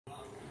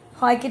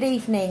Hi, good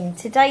evening.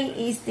 Today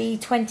is the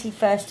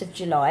 21st of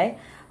July.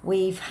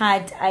 We've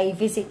had a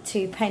visit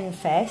to Penn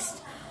Fest,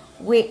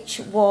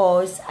 which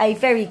was a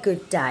very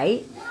good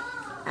day.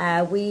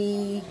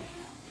 We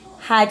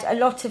had a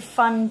lot of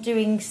fun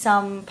doing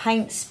some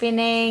paint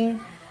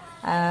spinning.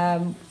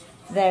 There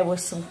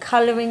was some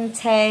colouring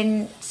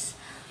tents.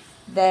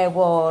 There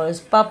was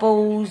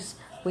bubbles.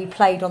 We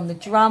played on the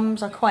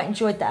drums. I quite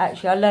enjoyed that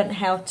actually. I learnt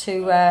how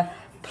to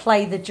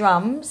play the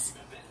drums.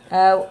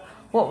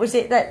 What was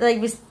it that they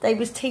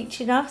was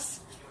teaching us?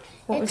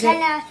 What was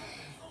it?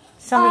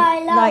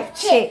 Something like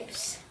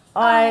chips.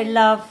 I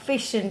love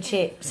fish and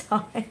chips.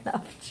 I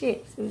love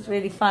chips. It was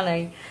really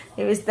funny.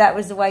 That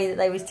was the way that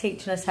they was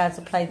teaching us how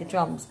to play the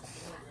drums.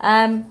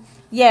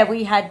 Yeah,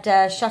 we had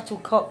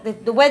shuttlecock.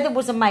 The weather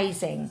was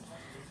amazing.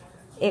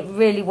 It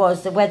really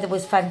was. The weather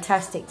was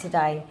fantastic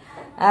today.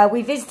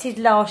 We visited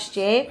last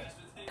year.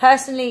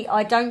 Personally,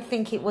 I don't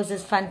think it was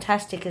as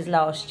fantastic as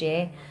last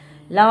year.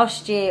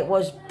 Last year it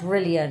was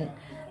brilliant.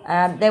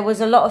 There was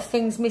a lot of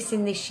things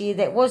missing this year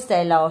that was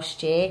there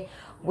last year,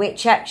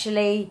 which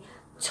actually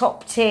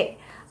topped it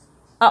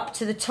up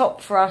to the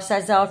top for us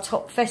as our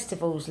top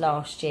festivals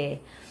last year.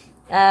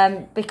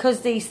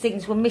 Because these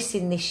things were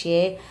missing this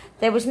year,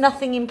 there was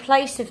nothing in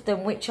place of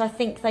them, which I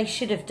think they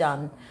should have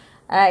done.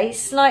 It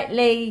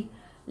slightly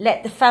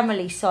let the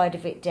family side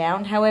of it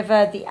down.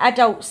 However, the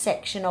adult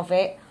section of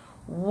it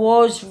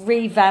was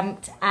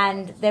revamped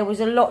and there was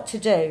a lot to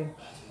do.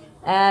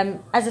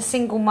 As a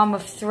single mum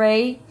of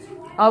 3,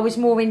 I was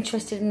more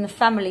interested in the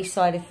family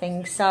side of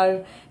things,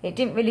 so it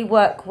didn't really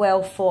work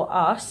well for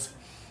us.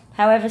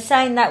 However,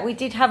 saying that, we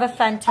did have a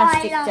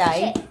fantastic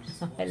day.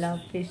 I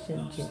love fish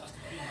and chips.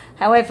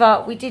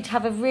 However, we did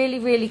have a really,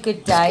 really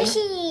good day.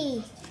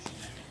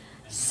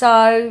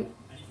 So,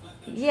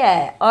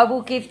 yeah, I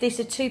will give this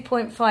a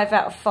 2.5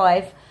 out of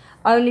 5,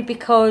 only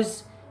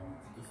because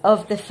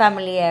of the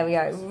family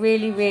area. It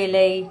really,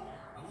 really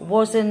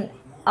wasn't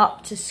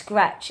up to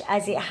scratch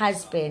as it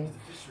has been.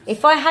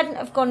 If I hadn't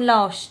have gone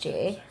last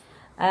year,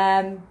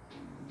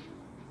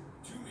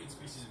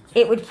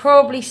 it would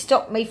probably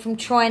stop me from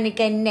trying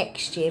again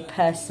next year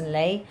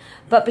personally.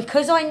 But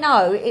because I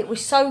know it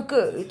was so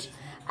good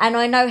and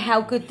I know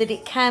how good that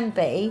it can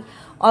be,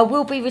 I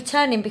will be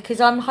returning because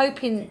I'm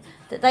hoping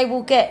that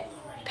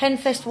Penn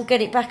Fest will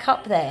get it back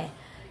up there.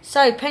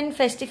 So Penn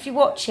Fest, if you're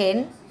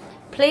watching,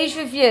 please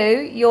review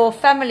your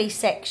family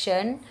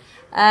section.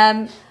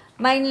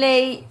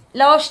 Mainly,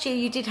 last year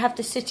you did have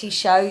the city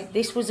show.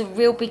 This was a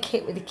real big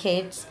hit with the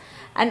kids.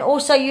 And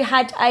also you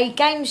had a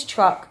games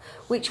truck,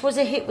 which was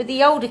a hit with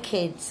the older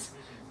kids.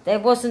 There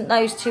wasn't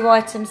those 2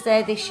 items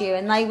there this year,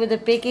 and they were the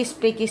biggest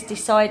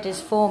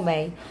deciders for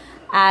me,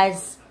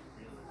 as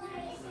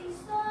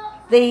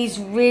these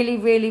really,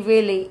 really,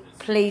 really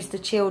pleased the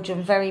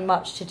children very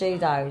much to do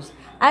those.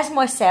 As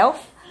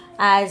myself,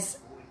 as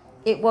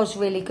it was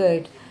really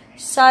good.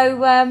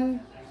 So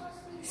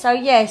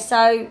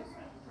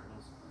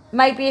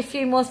maybe a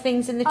few more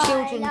things in the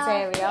children's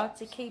area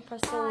to keep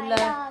us all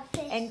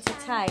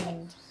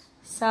entertained.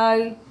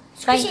 So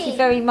thank you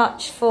very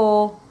much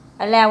for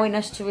allowing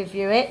us to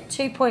review it.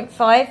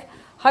 2.5.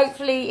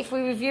 Hopefully if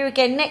we review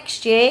again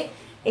next year,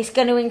 it's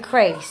going to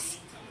increase.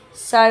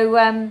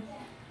 So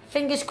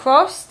fingers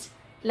crossed.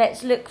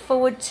 Let's look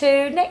forward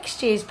to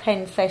next year's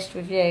Penn Fest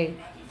review.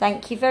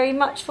 Thank you very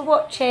much for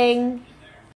watching.